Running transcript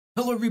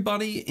Hello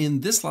everybody,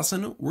 in this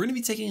lesson, we're going to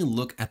be taking a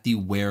look at the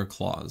where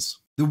clause.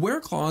 The where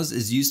clause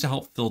is used to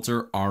help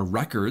filter our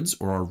records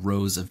or our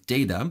rows of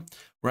data,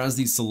 whereas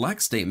the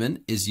select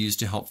statement is used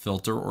to help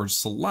filter or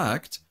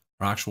select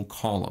our actual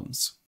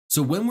columns.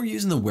 So when we're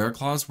using the where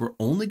clause, we're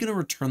only going to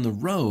return the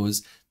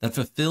rows that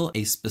fulfill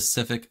a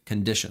specific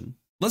condition.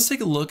 Let's take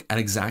a look at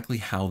exactly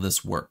how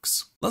this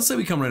works. Let's say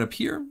we come right up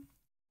here.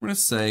 We're going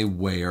to say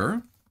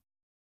where,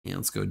 and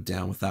let's go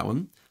down with that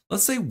one.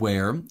 Let's say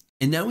where,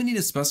 and now we need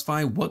to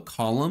specify what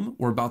column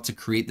we're about to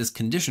create this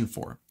condition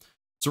for.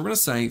 So we're going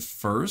to say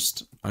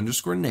first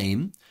underscore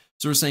name.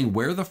 So we're saying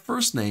where the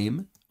first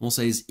name we'll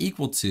say is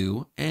equal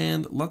to,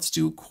 and let's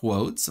do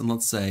quotes and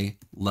let's say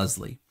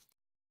Leslie.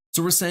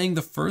 So we're saying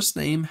the first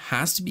name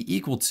has to be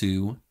equal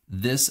to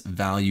this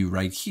value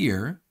right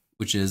here,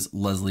 which is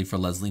Leslie for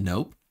Leslie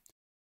Nope.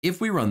 If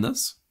we run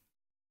this,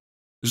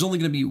 there's only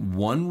going to be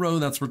one row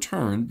that's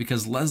returned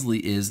because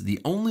Leslie is the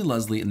only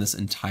Leslie in this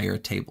entire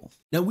table.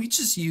 Now we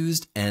just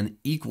used an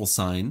equal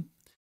sign,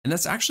 and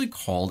that's actually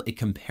called a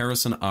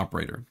comparison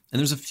operator. And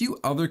there's a few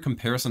other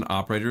comparison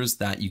operators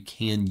that you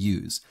can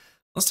use.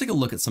 Let's take a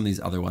look at some of these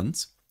other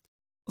ones.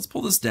 Let's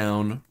pull this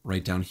down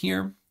right down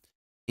here,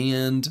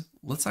 and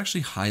let's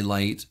actually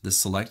highlight the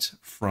select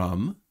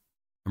from,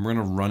 and we're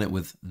going to run it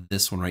with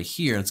this one right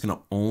here. It's going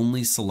to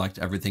only select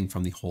everything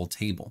from the whole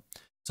table.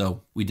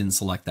 So we didn't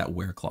select that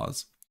where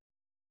clause.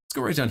 Let's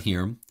go right down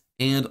here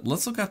and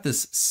let's look at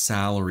this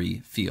salary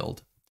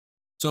field.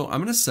 So I'm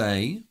going to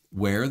say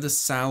where the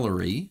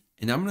salary,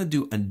 and I'm going to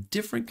do a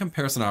different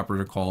comparison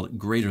operator called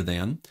greater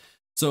than.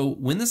 So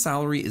when the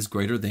salary is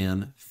greater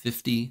than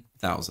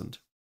 50,000.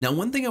 Now,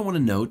 one thing I want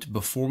to note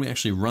before we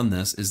actually run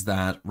this is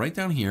that right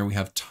down here, we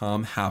have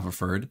Tom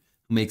Haverford,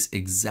 who makes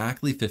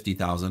exactly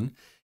 50,000.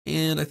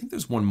 And I think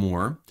there's one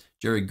more,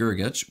 Jerry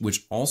Gergich,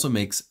 which also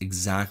makes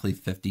exactly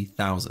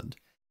 50,000.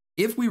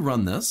 If we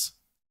run this,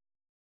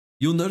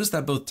 you'll notice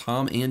that both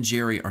Tom and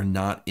Jerry are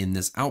not in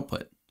this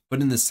output,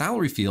 but in the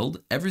salary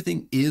field,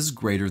 everything is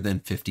greater than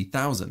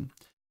 50,000.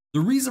 The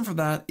reason for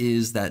that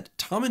is that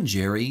Tom and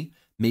Jerry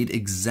made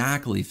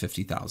exactly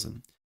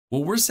 50,000.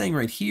 What we're saying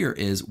right here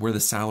is where the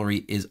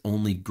salary is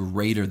only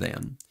greater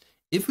than.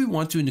 If we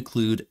want to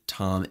include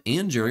Tom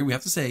and Jerry, we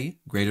have to say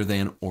greater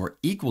than or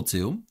equal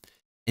to,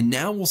 and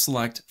now we'll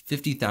select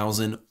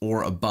 50,000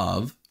 or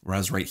above,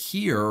 whereas right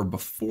here or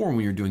before when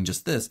we were doing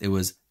just this, it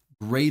was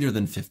greater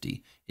than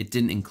 50. It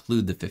didn't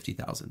include the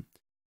 50,000.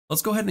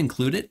 Let's go ahead and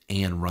include it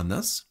and run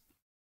this.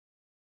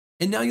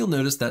 And now you'll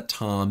notice that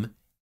Tom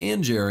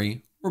and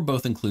Jerry were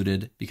both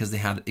included because they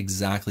had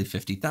exactly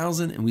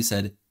 50,000 and we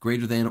said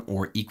greater than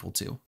or equal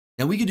to.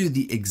 Now we could do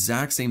the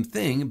exact same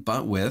thing,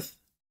 but with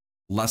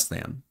less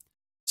than.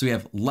 So we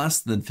have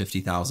less than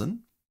 50,000.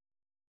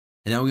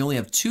 And now we only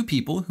have two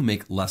people who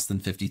make less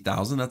than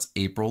 50,000. That's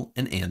April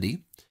and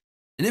Andy.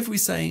 And if we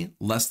say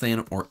less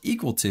than or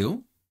equal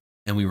to,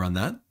 and we run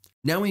that,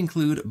 now we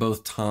include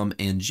both Tom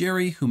and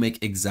Jerry who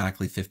make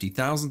exactly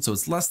 50,000. So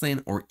it's less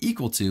than or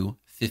equal to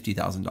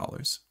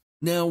 $50,000.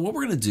 Now what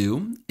we're going to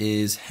do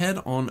is head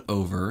on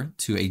over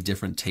to a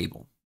different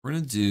table. We're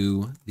going to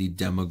do the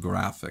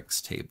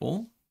demographics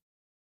table.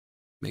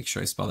 Make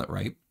sure I spell that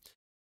right.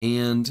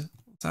 And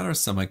let's add our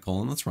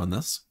semicolon. Let's run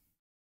this.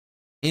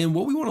 And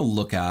what we want to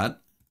look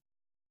at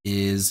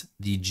is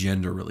the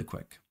gender really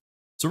quick.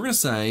 So we're going to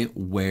say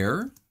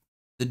where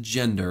the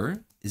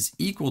gender is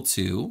equal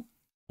to,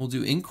 we'll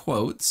do in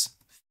quotes,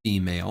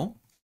 female.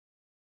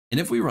 And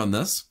if we run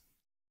this,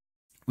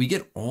 we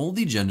get all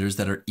the genders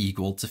that are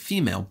equal to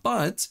female,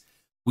 but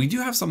we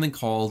do have something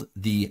called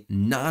the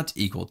not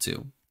equal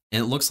to,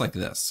 and it looks like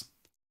this.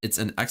 It's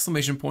an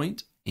exclamation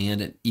point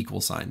and an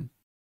equal sign.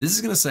 This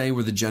is going to say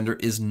where the gender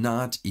is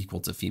not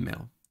equal to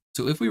female.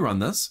 So if we run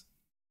this,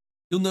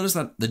 you'll notice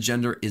that the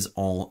gender is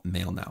all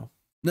male now.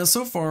 Now,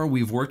 so far,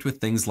 we've worked with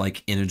things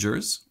like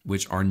integers,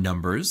 which are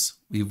numbers.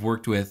 We've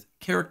worked with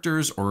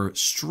characters or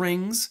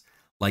strings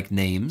like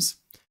names,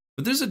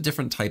 but there's a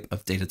different type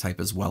of data type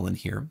as well in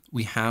here.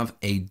 We have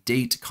a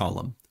date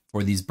column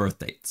for these birth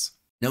dates.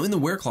 Now in the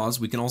where clause,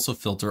 we can also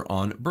filter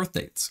on birth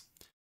dates.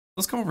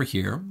 Let's come over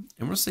here and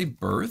we're going to say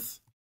birth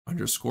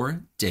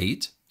underscore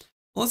date.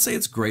 Let's say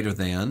it's greater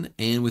than,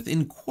 and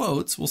within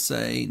quotes, we'll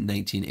say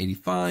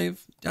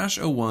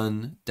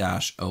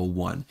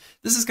 1985-01-01.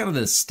 This is kind of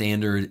the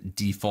standard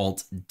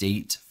default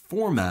date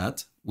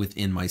format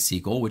within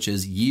MySQL, which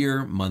is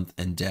year, month,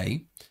 and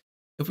day.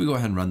 If we go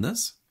ahead and run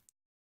this,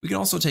 we can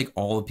also take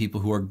all the people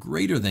who are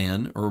greater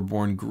than or were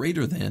born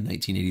greater than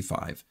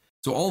 1985.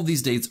 So all of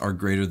these dates are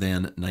greater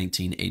than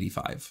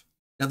 1985.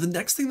 Now, the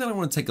next thing that I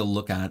want to take a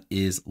look at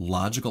is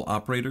logical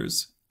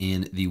operators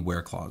in the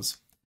where clause.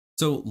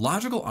 So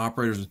logical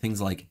operators are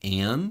things like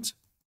and,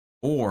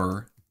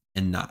 or,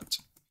 and not.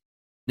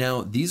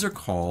 Now these are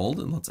called,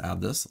 and let's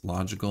add this,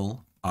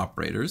 logical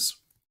operators.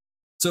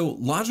 So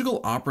logical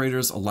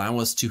operators allow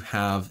us to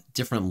have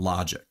different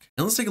logic.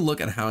 And let's take a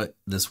look at how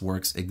this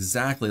works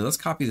exactly. Let's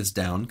copy this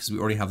down because we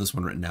already have this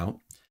one written out.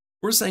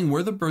 We're saying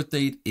where the birth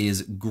date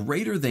is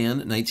greater than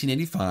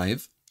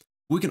 1985.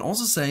 We can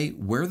also say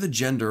where the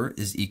gender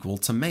is equal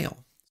to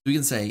male. So we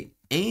can say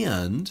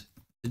and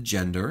the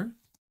gender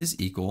is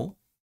equal,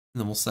 and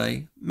then we'll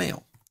say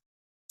male.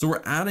 So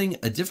we're adding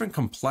a different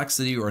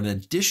complexity or an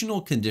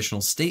additional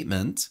conditional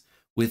statement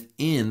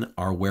within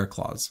our where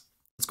clause.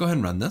 Let's go ahead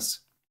and run this.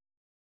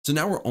 So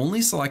now we're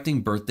only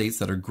selecting birth dates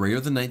that are greater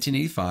than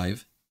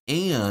 1985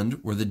 and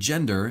where the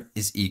gender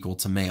is equal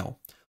to male.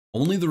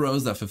 Only the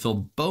rows that fulfill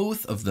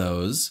both of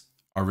those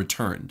are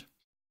returned.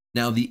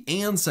 Now the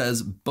and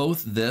says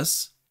both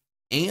this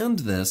and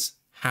this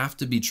have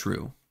to be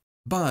true,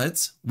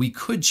 but we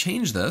could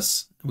change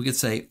this. We could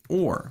say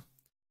or.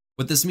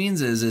 What this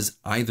means is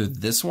either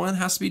this one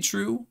has to be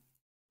true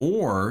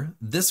or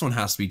this one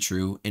has to be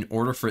true in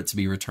order for it to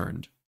be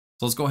returned.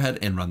 So let's go ahead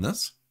and run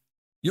this.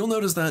 You'll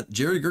notice that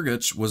Jerry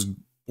Gergich was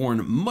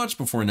born much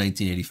before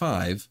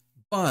 1985,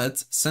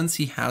 but since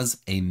he has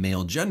a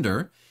male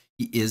gender,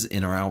 he is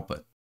in our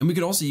output. And we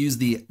could also use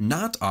the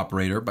not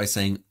operator by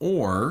saying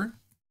or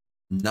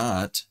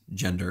not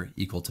gender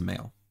equal to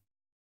male.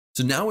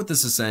 So now what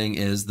this is saying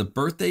is the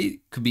birth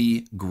date could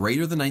be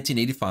greater than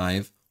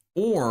 1985,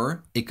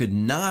 or it could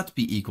not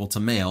be equal to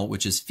male,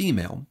 which is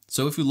female.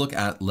 So if we look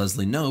at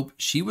Leslie Knope,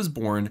 she was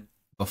born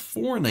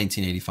before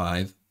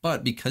 1985,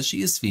 but because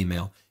she is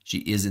female, she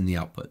is in the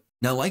output.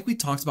 Now, like we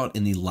talked about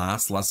in the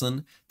last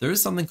lesson, there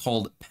is something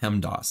called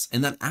PEMDAS,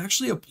 and that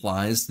actually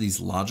applies to these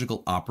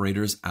logical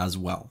operators as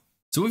well.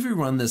 So if we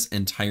run this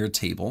entire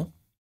table,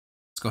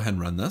 let's go ahead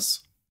and run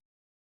this.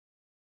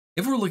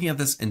 If we're looking at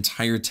this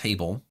entire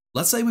table,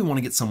 let's say we want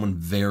to get someone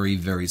very,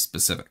 very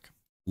specific.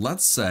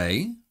 Let's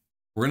say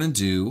we're going to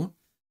do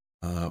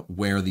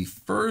where the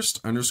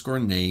first underscore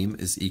name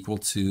is equal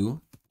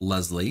to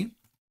Leslie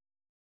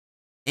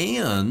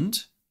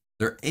and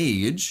their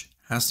age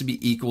has to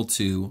be equal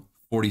to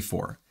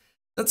 44.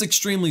 That's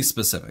extremely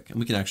specific. And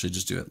we can actually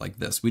just do it like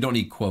this. We don't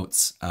need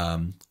quotes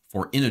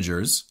for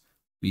integers.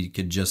 We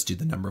could just do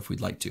the number if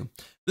we'd like to.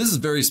 This is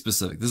very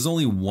specific. This is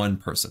only one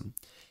person.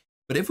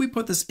 But if we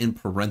put this in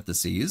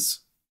parentheses,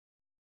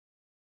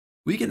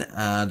 we can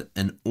add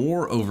an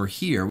or over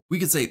here. We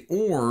could say,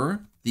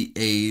 or the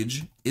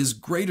age is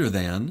greater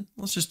than,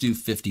 let's just do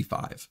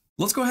 55.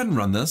 Let's go ahead and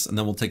run this and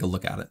then we'll take a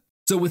look at it.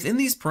 So within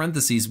these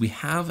parentheses, we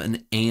have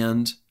an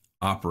and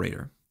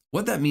operator.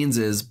 What that means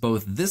is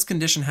both this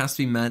condition has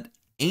to be met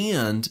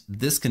and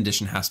this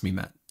condition has to be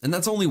met. And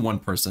that's only one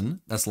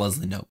person, that's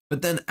Leslie Knope.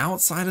 But then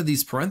outside of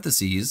these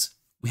parentheses,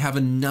 we have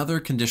another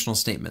conditional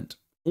statement,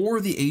 or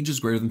the age is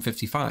greater than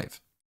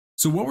 55.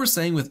 So what we're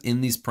saying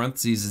within these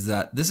parentheses is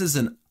that this is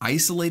an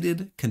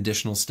isolated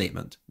conditional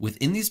statement.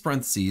 Within these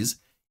parentheses,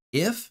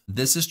 if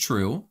this is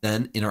true,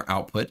 then in our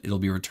output, it'll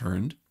be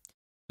returned.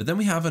 But then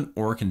we have an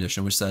or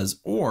condition, which says,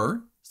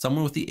 or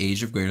someone with the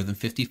age of greater than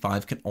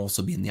 55 can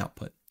also be in the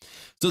output.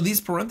 So these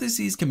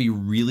parentheses can be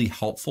really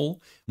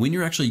helpful when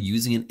you're actually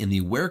using it in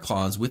the where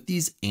clause with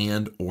these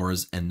and,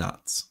 ors, and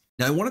nots.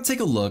 Now I want to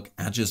take a look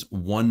at just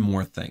one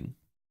more thing.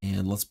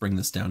 And let's bring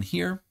this down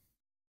here.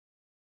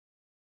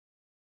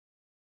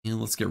 And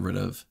let's get rid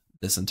of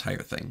this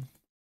entire thing.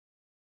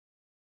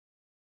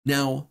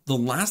 Now, the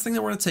last thing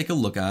that we're going to take a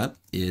look at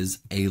is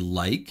a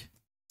like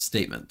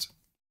statement.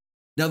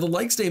 Now, the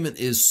like statement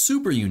is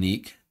super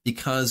unique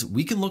because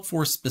we can look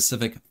for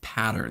specific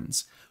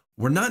patterns.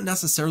 We're not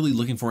necessarily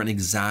looking for an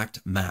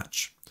exact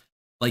match.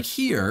 Like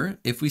here,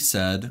 if we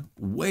said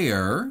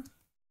where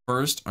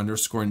first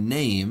underscore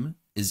name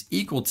is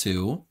equal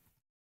to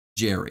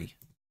Jerry.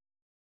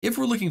 If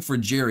we're looking for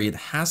Jerry, it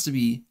has to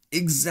be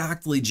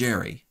exactly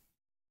Jerry.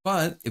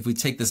 But if we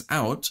take this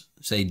out,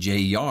 say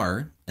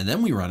JER, and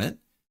then we run it,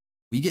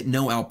 we get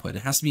no output.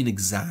 It has to be an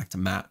exact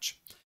match.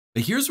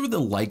 But here's where the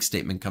like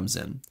statement comes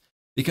in,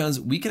 because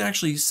we can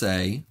actually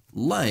say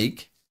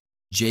like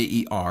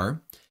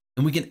JER,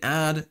 and we can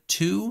add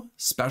two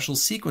special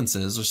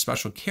sequences or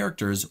special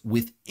characters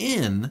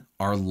within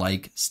our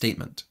like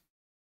statement.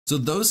 So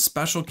those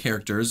special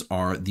characters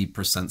are the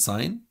 %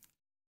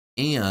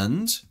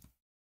 and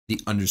the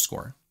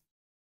underscore.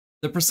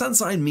 The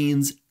 %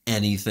 means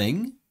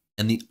anything,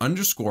 and the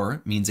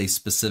underscore means a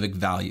specific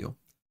value.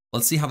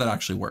 Let's see how that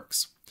actually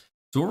works.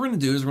 So what we're going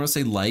to do is we're going to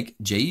say like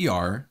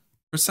JER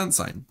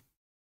 %.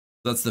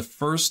 That's the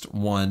first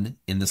one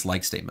in this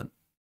like statement.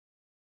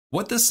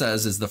 What this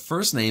says is the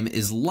first name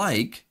is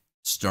like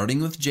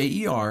starting with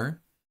JER,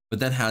 but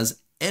then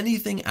has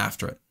anything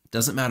after it.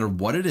 Doesn't matter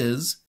what it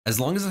is, as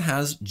long as it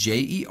has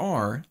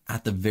JER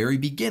at the very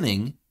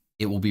beginning,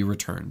 it will be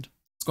returned.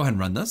 Let's go ahead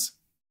and run this.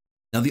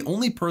 Now the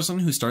only person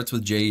who starts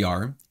with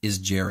JER is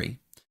Jerry.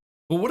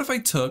 But what if I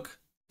took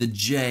the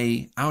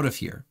J out of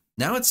here?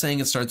 Now it's saying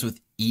it starts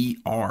with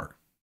ER,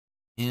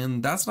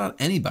 and that's not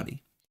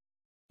anybody.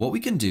 What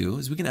we can do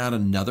is we can add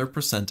another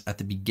 % at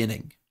the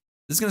beginning.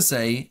 This is going to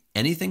say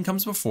anything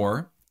comes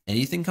before,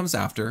 anything comes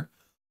after.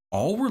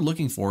 All we're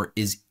looking for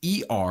is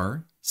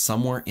ER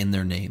somewhere in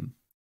their name.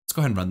 Let's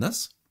go ahead and run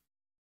this.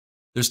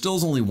 There still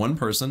is only one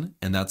person,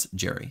 and that's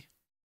Jerry.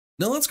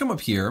 Now let's come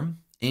up here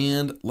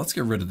and let's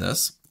get rid of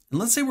this. And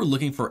let's say we're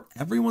looking for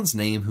everyone's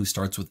name who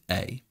starts with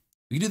A.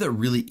 We can do that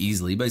really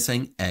easily by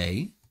saying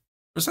A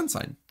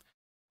 %.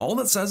 All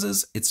that says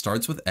is it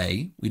starts with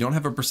A. We don't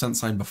have a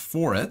 %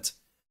 before it.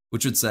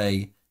 which would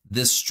say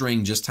this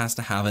string just has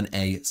to have an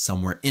A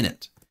somewhere in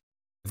it.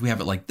 If we have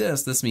it like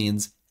this, this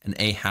means an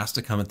A has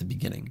to come at the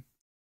beginning.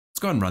 Let's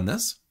go ahead and run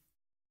this.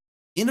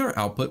 In our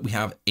output, we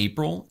have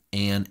April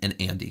and an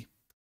Andy.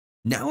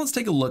 Now let's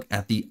take a look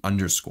at the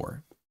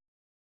underscore.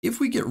 If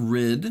we get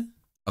rid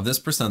of this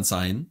percent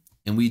sign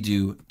and we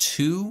do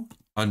 2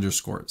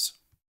 underscores,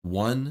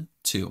 1,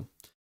 2,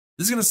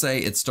 this is going to say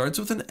it starts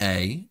with an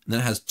A and then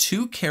it has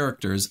 2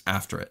 characters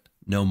after it.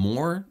 No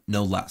more,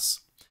 no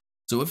less.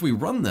 So if we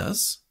run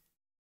this,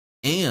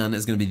 Anne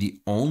is going to be the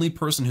only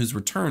person who's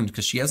returned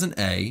because she has an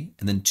A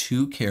and then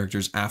 2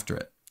 characters after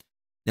it.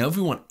 Now, if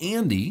we want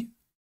Andy,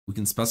 we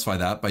can specify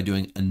that by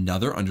doing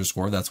another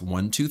underscore. That's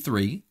 1, 2,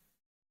 3.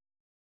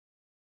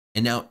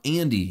 And now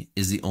Andy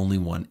is the only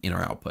one in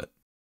our output.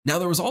 Now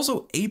there was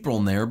also April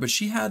in there, but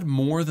she had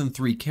more than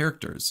 3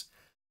 characters,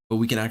 but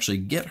we can actually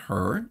get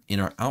her in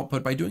our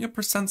output by doing a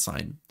percent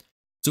sign.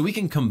 So we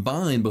can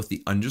combine both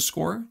the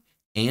underscore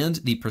and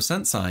the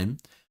percent sign.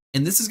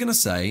 And this is going to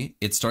say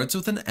it starts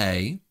with an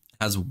A,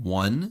 has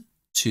 1,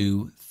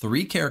 2,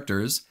 3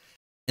 characters,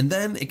 and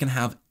then it can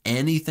have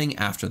anything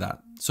after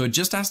that. So it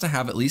just has to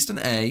have at least an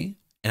A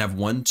and have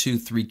 1, 2,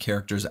 3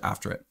 characters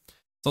after it.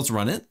 So let's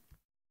run it.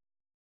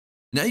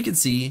 Now you can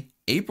see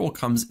April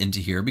comes into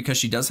here because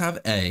she does have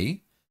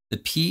A. The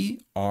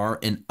P, R,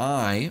 and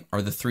I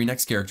are the 3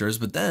 next characters,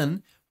 but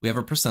then we have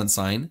a percent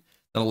sign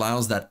that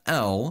allows that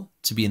L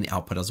to be in the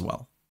output as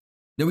well.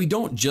 Now we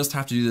don't just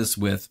have to do this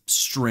with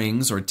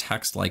strings or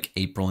text like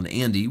April and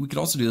Andy. We could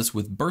also do this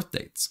with birth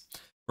dates.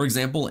 For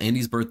example,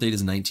 Andy's birth date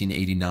is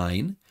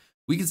 1989.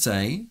 We could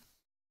say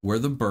where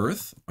the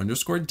birth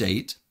underscore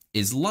date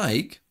is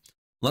like,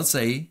 let's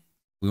say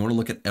we want to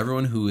look at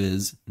everyone who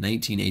is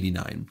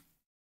 1989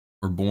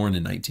 or born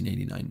in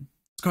 1989.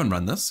 Let's go ahead and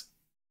run this.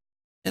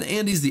 And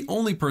Andy's the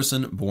only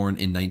person born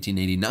in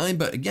 1989.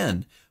 But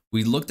again,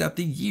 we looked at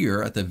the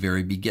year at the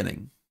very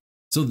beginning.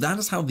 So that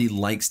is how the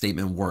like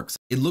statement works.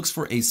 It looks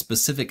for a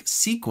specific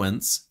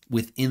sequence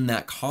within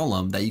that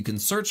column that you can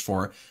search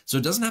for. So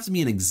it doesn't have to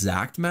be an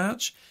exact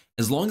match.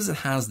 As long as it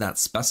has that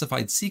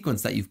specified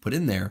sequence that you've put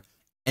in there,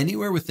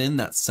 anywhere within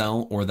that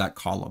cell or that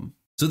column.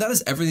 So that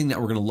is everything that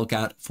we're going to look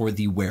at for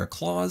the where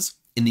clause.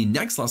 In the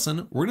next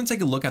lesson, we're going to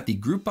take a look at the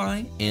group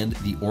by and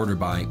the order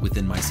by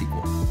within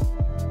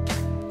MySQL.